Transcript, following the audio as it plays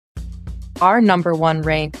Our number one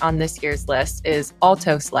rank on this year's list is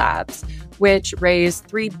Altos Labs, which raised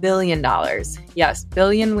 $3 billion. Yes,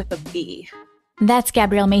 billion with a B. That's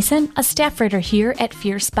Gabrielle Mason, a staff writer here at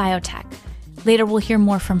Fierce Biotech. Later, we'll hear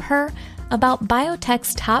more from her about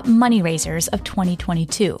biotech's top money raisers of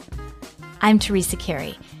 2022. I'm Teresa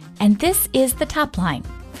Carey, and this is The Top Line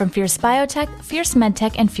from Fierce Biotech, Fierce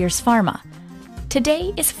MedTech, and Fierce Pharma.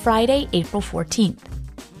 Today is Friday, April 14th.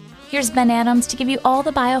 Here's Ben Adams to give you all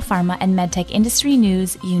the biopharma and medtech industry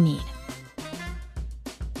news you need.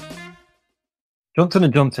 Johnson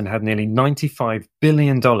 & Johnson had nearly $95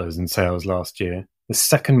 billion in sales last year, the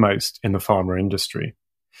second most in the pharma industry.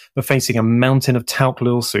 But facing a mountain of talc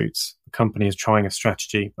lawsuits, the company is trying a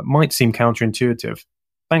strategy that might seem counterintuitive: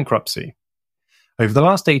 bankruptcy. Over the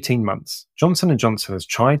last 18 months, Johnson & Johnson has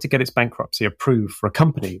tried to get its bankruptcy approved for a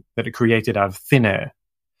company that it created out of thin air.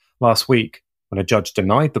 Last week, when a judge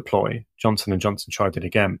denied the ploy, Johnson & Johnson tried it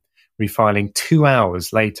again, refiling 2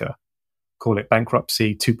 hours later. Call it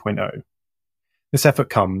bankruptcy 2.0. This effort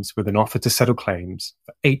comes with an offer to settle claims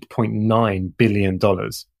for $8.9 billion.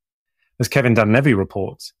 As Kevin Dunleavy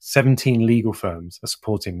reports, 17 legal firms are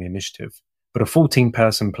supporting the initiative, but a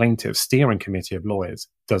 14-person plaintiff steering committee of lawyers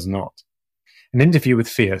does not. In an interview with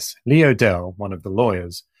Fierce, Lee Odell, one of the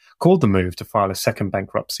lawyers, called the move to file a second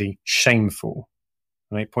bankruptcy shameful.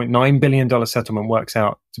 An $8.9 billion settlement works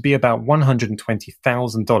out to be about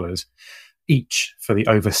 $120,000 each for the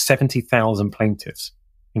over 70,000 plaintiffs,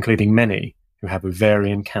 including many who have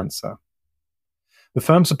ovarian cancer. The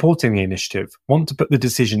firms supporting the initiative want to put the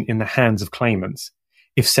decision in the hands of claimants.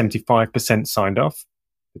 If 75% signed off,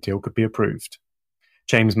 the deal could be approved.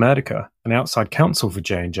 James Murdica, an outside counsel for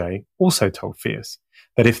J&J, also told Fierce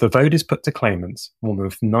that if the vote is put to claimants, more than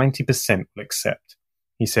 90% will accept.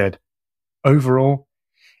 He said, "Overall,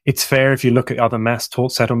 it's fair if you look at other mass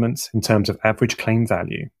tort settlements in terms of average claim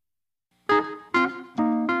value."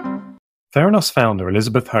 Theranos founder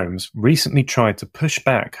Elizabeth Holmes recently tried to push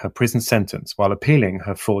back her prison sentence while appealing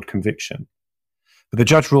her fraud conviction. But the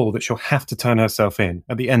judge ruled that she'll have to turn herself in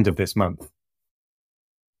at the end of this month.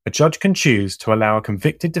 A judge can choose to allow a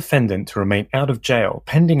convicted defendant to remain out of jail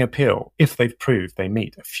pending appeal if they've proved they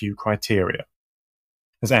meet a few criteria.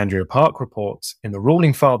 As Andrea Park reports, in the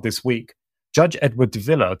ruling filed this week, Judge Edward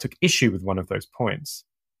Davila took issue with one of those points,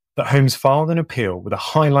 that Holmes filed an appeal with a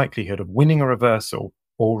high likelihood of winning a reversal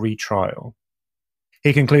or retrial.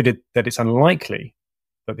 He concluded that it's unlikely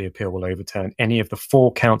that the appeal will overturn any of the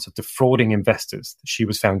 4 counts of defrauding investors that she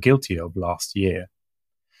was found guilty of last year.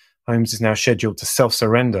 Holmes is now scheduled to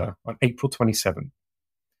self-surrender on April 27th.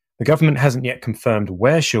 The government hasn't yet confirmed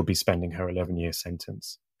where she'll be spending her 11-year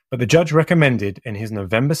sentence, but the judge recommended in his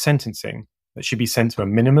November sentencing that she be sent to a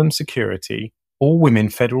minimum security, all-women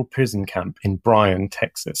federal prison camp in Bryan,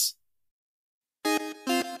 Texas.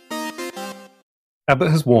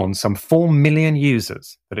 Abbott has warned some 4 million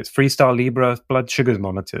users that its Freestyle Libre blood sugar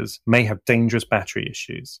monitors may have dangerous battery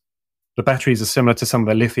issues. The batteries are similar to some of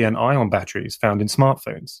the lithium-ion batteries found in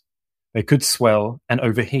smartphones. They could swell and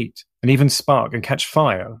overheat, and even spark and catch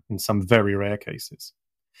fire in some very rare cases.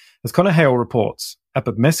 As Connor Hale reports,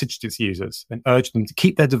 Abbott messaged its users and urged them to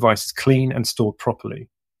keep their devices clean and stored properly.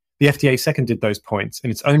 The FDA seconded those points in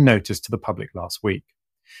its own notice to the public last week.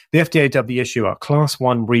 The FDA dubbed the issue a Class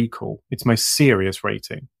 1 recall, its most serious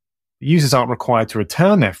rating. The users aren't required to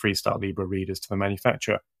return their Freestyle Libre readers to the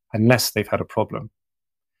manufacturer unless they've had a problem.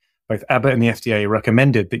 Both Abbott and the FDA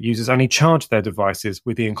recommended that users only charge their devices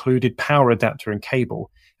with the included power adapter and cable,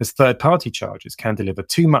 as third-party chargers can deliver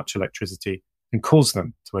too much electricity and cause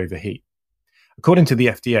them to overheat. According to the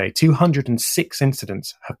FDA, 206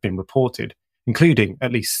 incidents have been reported, including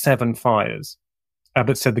at least 7 fires.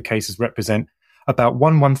 Abbott said the cases represent about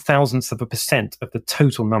 1/1000% of the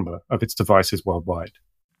total number of its devices worldwide.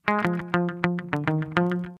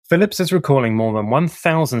 Philips is recalling more than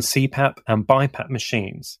 1,000 CPAP and BiPAP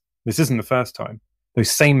machines. This isn't the first time. Those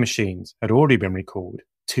same machines had already been recalled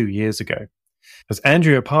 2 years ago. As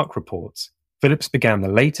Andrea Park reports, Philips began the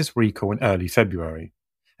latest recall in early February.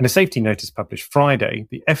 In a safety notice published Friday,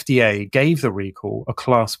 the FDA gave the recall a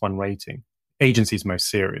Class 1 rating, the agency's most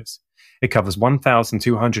serious. It covers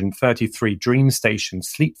 1,233 DreamStation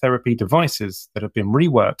sleep therapy devices that have been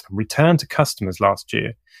reworked and returned to customers last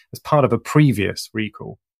year as part of a previous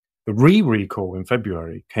recall. The re-recall in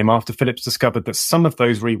February came after Philips discovered that some of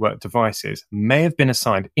those reworked devices may have been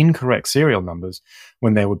assigned incorrect serial numbers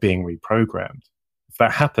when they were being reprogrammed. If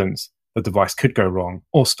that happens, the device could go wrong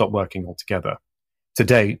or stop working altogether. To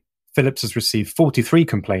date, Philips has received 43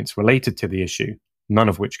 complaints related to the issue, none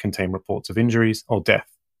of which contain reports of injuries or death.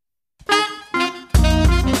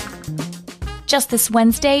 Just this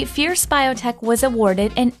Wednesday, Fierce Biotech was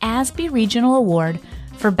awarded an ASBE Regional Award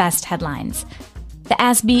for Best Headlines. The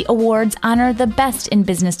ASBE Awards honor the best in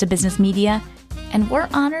business-to-business media, and we're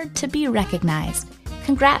honored to be recognized.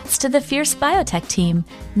 Congrats to the Fierce Biotech team.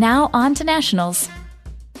 Now on to nationals.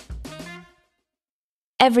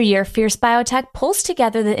 Every year, Fierce Biotech pulls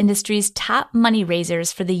together the industry's top money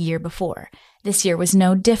raisers for the year before. This year was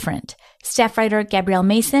no different. Staff writer Gabrielle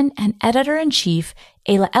Mason and editor-in-chief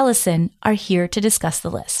Ayla Ellison are here to discuss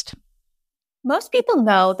the list. Most people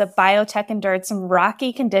know that biotech endured some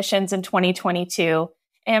rocky conditions in 2022,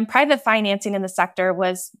 and private financing in the sector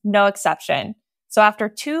was no exception. So after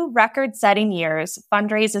 2 record-setting years,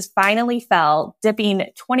 fundraisers finally fell, dipping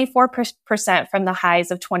 24% from the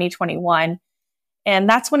highs of 2021. And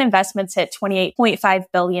that's when investments hit $28.5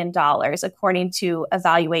 billion, according to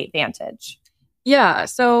Evaluate Vantage. Yeah,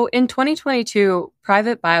 so in 2022,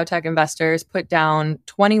 private biotech investors put down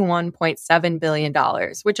 $21.7 billion,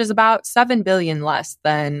 which is about $7 billion less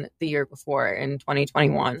than the year before in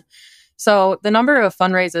 2021. So the number of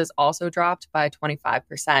fundraisers also dropped by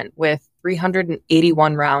 25%, with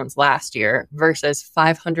 381 rounds last year versus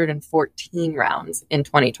 514 rounds in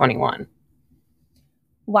 2021.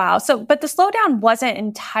 Wow. But the slowdown wasn't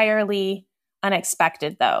entirely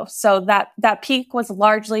unexpected, though. So that peak was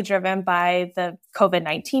largely driven by the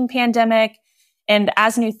COVID-19 pandemic. And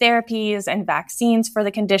as new therapies and vaccines for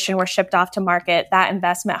the condition were shipped off to market, that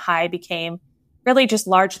investment high became really just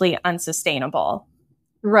largely unsustainable.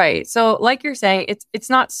 Right. So like you're saying, it's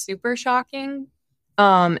not super shocking.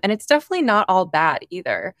 And it's definitely not all bad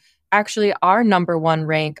either. Actually, our number one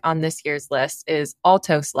rank on this year's list is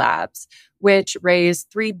Altos Labs, which raised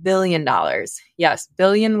 $3 billion. Yes,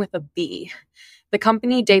 billion with a B. The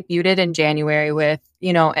company debuted in January with,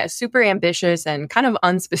 a super ambitious and kind of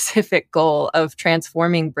unspecific goal of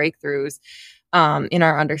transforming breakthroughs in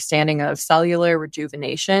our understanding of cellular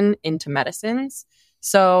rejuvenation into medicines.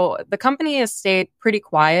 So the company has stayed pretty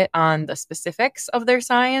quiet on the specifics of their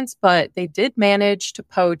science, but they did manage to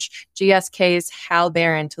poach GSK's Hal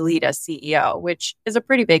Barron to lead as CEO, which is a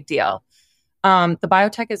pretty big deal. The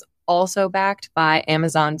biotech is also backed by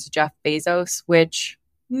Amazon's Jeff Bezos, which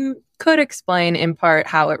could explain in part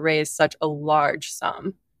how it raised such a large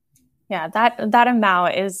sum. Yeah, that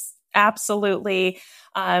amount is absolutely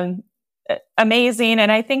amazing. And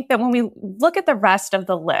I think that when we look at the rest of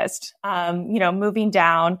the list, moving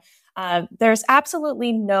down, there's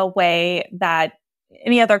absolutely no way that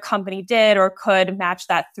any other company did or could match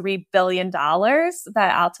that $3 billion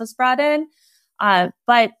that Altos brought in.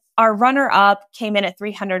 But our runner-up came in at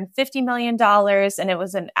 $350 million, and it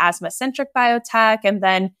was an asthma-centric biotech. And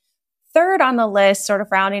then third on the list, sort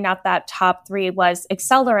of rounding out that top 3, was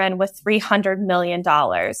Accelerin with $300 million.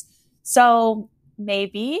 So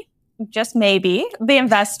maybe, just maybe, the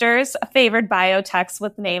investors favored biotechs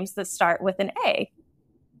with names that start with an A.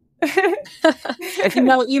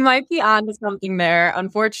 You might be onto something there.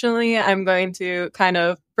 Unfortunately, I'm going to kind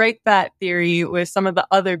of break that theory with some of the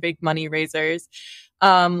other big money raisers,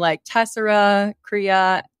 like Tessera,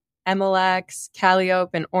 Kriya, Emalex,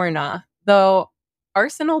 Calliope, and Orna, though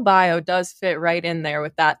Arsenal Bio does fit right in there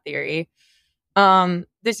with that theory.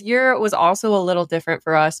 This year was also a little different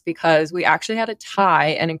for us because we actually had a tie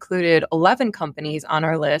and included 11 companies on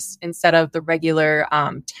our list instead of the regular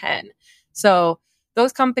 10. So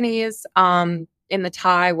those companies in the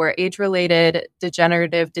tie were age-related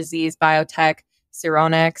degenerative disease biotech,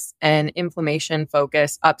 Seronex, and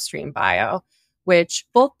inflammation-focused Upstream Bio, which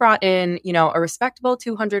both brought in, a respectable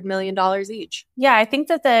 $200 million each. Yeah, I think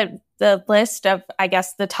that the list of, I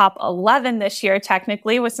guess, the top 11 this year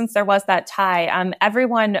technically was, since there was that tie,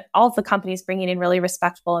 all of the companies bringing in really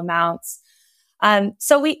respectable amounts.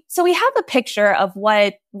 So we have a picture of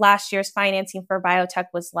what last year's financing for biotech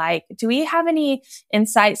was like. Do we have any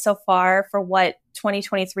insight so far for what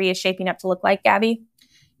 2023 is shaping up to look like, Gabby?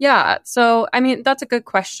 Yeah. So, that's a good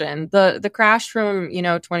question. The crash from,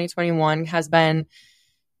 2021 has been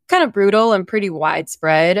kind of brutal and pretty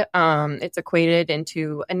widespread. It's equated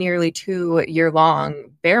into a nearly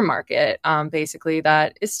 2-year-long bear market, basically,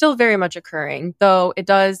 that is still very much occurring, though it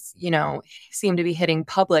does, seem to be hitting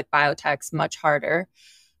public biotechs much harder.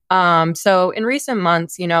 So in recent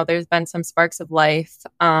months, there's been some sparks of life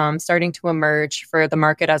starting to emerge for the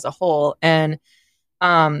market as a whole. And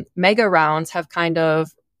mega rounds have kind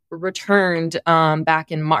of returned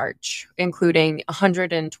back in March, including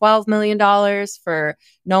 $112 million for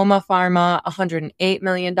Noma Pharma, $108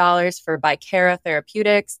 million for Bicara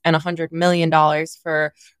Therapeutics, and $100 million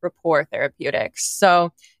for Rapport Therapeutics.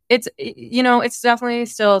 So it's definitely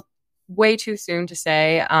still way too soon to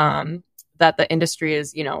say that the industry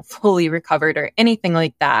is, fully recovered or anything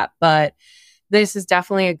like that. But this is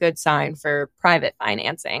definitely a good sign for private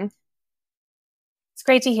financing. It's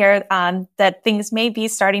great to hear that things may be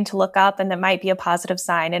starting to look up, and that might be a positive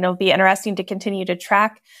sign. And it'll be interesting to continue to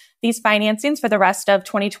track these financings for the rest of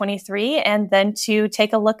 2023, and then to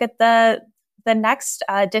take a look at the next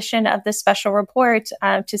edition of this special report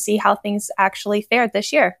to see how things actually fared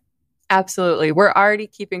this year. Absolutely. We're already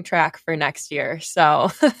keeping track for next year.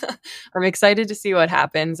 So I'm excited to see what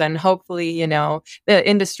happens. And hopefully, the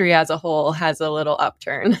industry as a whole has a little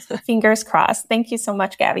upturn. Fingers crossed. Thank you so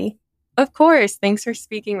much, Gabby. Of course. Thanks for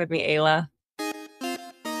speaking with me, Ayla.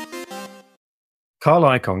 Carl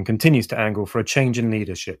Icahn continues to angle for a change in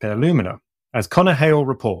leadership in Illumina. As Connor Hale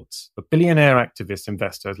reports, the billionaire activist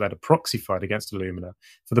investor has led a proxy fight against Illumina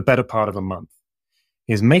for the better part of a month.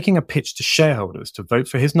 He is making a pitch to shareholders to vote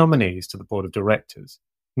for his nominees to the board of directors.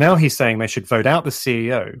 Now he's saying they should vote out the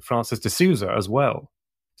CEO, Francis D'Souza, as well.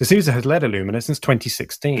 D'Souza has led Illumina since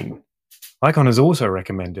 2016. Icahn has also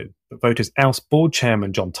recommended that voters oust board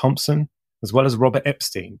chairman John Thompson, as well as Robert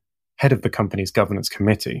Epstein, head of the company's governance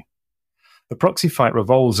committee. The proxy fight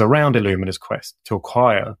revolves around Illumina's quest to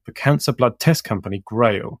acquire the cancer blood test company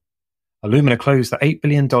Grail. Illumina closed the $8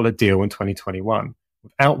 billion deal in 2021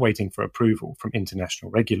 without waiting for approval from international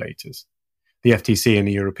regulators. The FTC and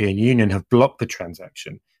the European Union have blocked the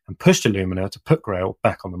transaction and pushed Illumina to put Grail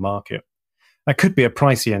back on the market. That could be a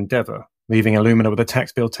pricey endeavor, leaving Illumina with a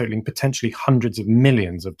tax bill totaling potentially hundreds of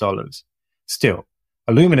millions of dollars. Still,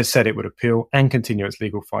 Illumina said it would appeal and continue its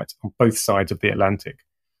legal fights on both sides of the Atlantic,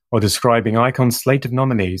 while describing Icahn's slate of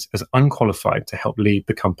nominees as unqualified to help lead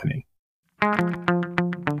the company.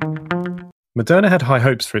 Moderna had high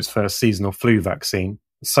hopes for its first seasonal flu vaccine,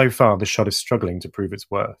 but so far the shot is struggling to prove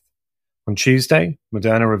its worth. On Tuesday,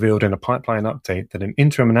 Moderna revealed in a pipeline update that an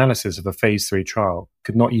interim analysis of a phase 3 trial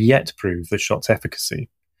could not yet prove the shot's efficacy.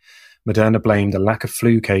 Moderna blamed a lack of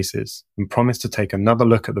flu cases and promised to take another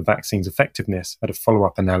look at the vaccine's effectiveness at a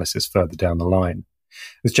follow-up analysis further down the line.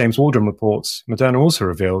 As James Waldron reports, Moderna also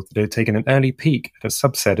revealed that it had taken an early peek at a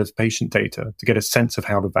subset of patient data to get a sense of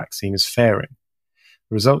how the vaccine is faring.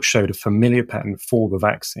 The results showed a familiar pattern for the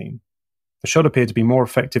vaccine. The shot appeared to be more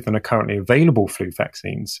effective than the currently available flu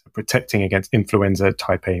vaccines, protecting against influenza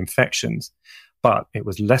type A infections, but it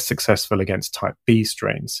was less successful against type B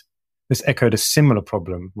strains. This echoed a similar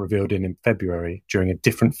problem revealed in February during a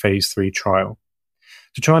different phase 3 trial.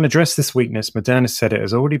 To try and address this weakness, Moderna said it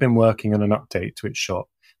has already been working on an update to its shot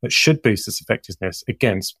that should boost its effectiveness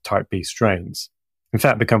against type B strains. In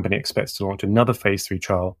fact, the company expects to launch another phase 3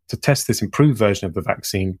 trial to test this improved version of the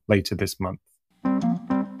vaccine later this month.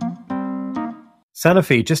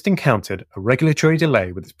 Sanofi just encountered a regulatory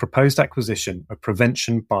delay with its proposed acquisition of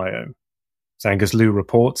Prevention Bio. As Angus Liu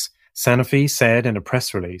reports, Sanofi said in a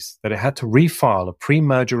press release that it had to refile a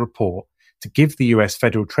pre-merger report to give the US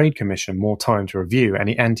Federal Trade Commission more time to review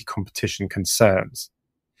any anti-competition concerns.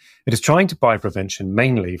 It is trying to buy Prevention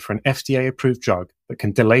mainly for an FDA-approved drug that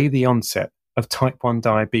can delay the onset of type 1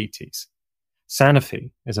 diabetes.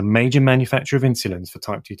 Sanofi is a major manufacturer of insulins for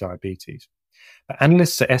type 2 diabetes. But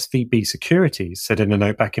analysts at SVB Securities said in a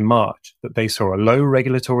note back in March that they saw a low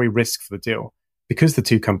regulatory risk for the deal because the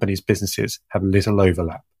two companies' businesses have little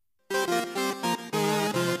overlap.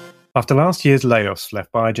 After last year's layoffs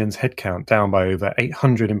left Biogen's headcount down by over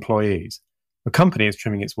 800 employees, the company is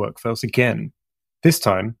trimming its workforce again. This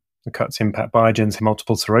time, the cuts impact Biogen's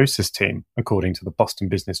multiple sclerosis team, according to the Boston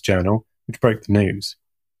Business Journal, which broke the news.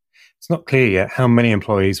 It's not clear yet how many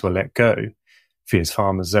employees will let go, Fierce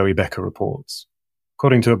Pharma's Zoe Becker reports.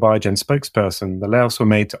 According to a Biogen spokesperson, the layoffs were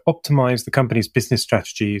made to optimize the company's business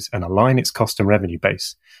strategies and align its cost and revenue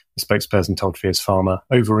base, the spokesperson told Fierce Pharma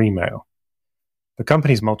over email. The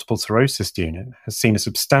company's multiple sclerosis unit has seen a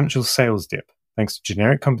substantial sales dip thanks to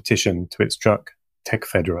generic competition to its drug,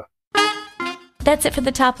 Tecfidera. That's it for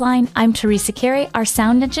the top line. I'm Teresa Carey. Our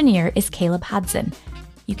sound engineer is Caleb Hodson.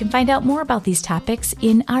 You can find out more about these topics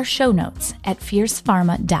in our show notes at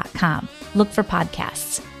fiercepharma.com. Look for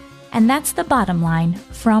podcasts. And that's the bottom line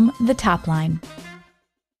from the top line.